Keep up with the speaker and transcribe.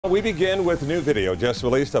We begin with new video just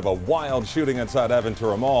released of a wild shooting inside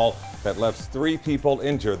Aventura Mall that left 3 people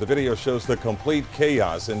injured. The video shows the complete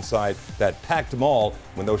chaos inside that packed mall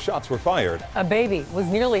when those shots were fired. A baby was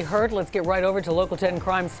nearly hurt. Let's get right over to Local 10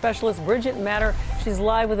 crime specialist Bridget Matter. She's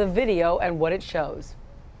live with a video and what it shows.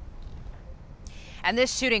 And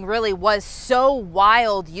this shooting really was so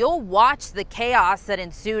wild. You'll watch the chaos that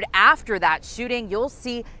ensued after that shooting. You'll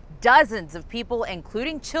see dozens of people,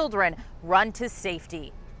 including children, run to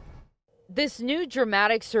safety. This new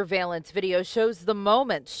dramatic surveillance video shows the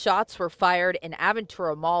moment shots were fired in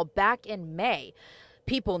Aventura Mall back in May.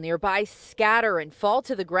 People nearby scatter and fall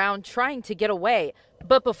to the ground trying to get away.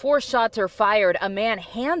 But before shots are fired, a man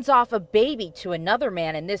hands off a baby to another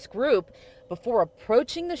man in this group. Before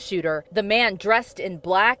approaching the shooter, the man dressed in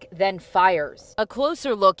black then fires. A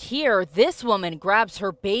closer look here, this woman grabs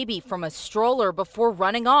her baby from a stroller before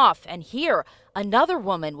running off. And here, another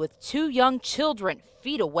woman with 2 young children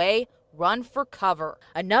feet away run for cover.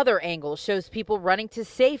 Another angle shows people running to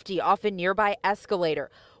safety off a nearby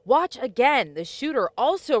escalator. Watch again. The shooter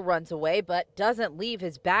also runs away but doesn't leave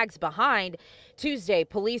his bags behind. Tuesday,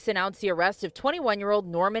 police announced the arrest of 21-year-old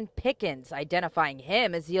Norman Pickens, identifying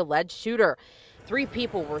him as the alleged shooter. 3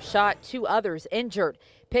 people were shot, 2 others injured.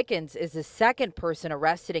 Pickens is the second person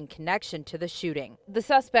arrested in connection to the shooting. The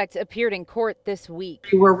suspect appeared in court this week.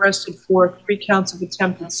 We were arrested for 3 counts of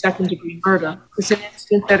attempted second-degree murder. It's an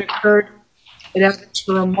incident that occurred at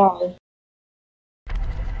Aventura Mall.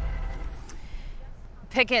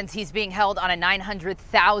 Pickens, he's being held on a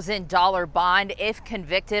 $900,000 bond. If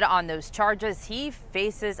convicted on those charges, he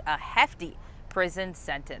faces a hefty prison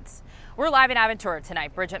sentence. We're live in Aventura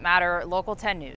tonight. Bridget Matter, Local 10 News.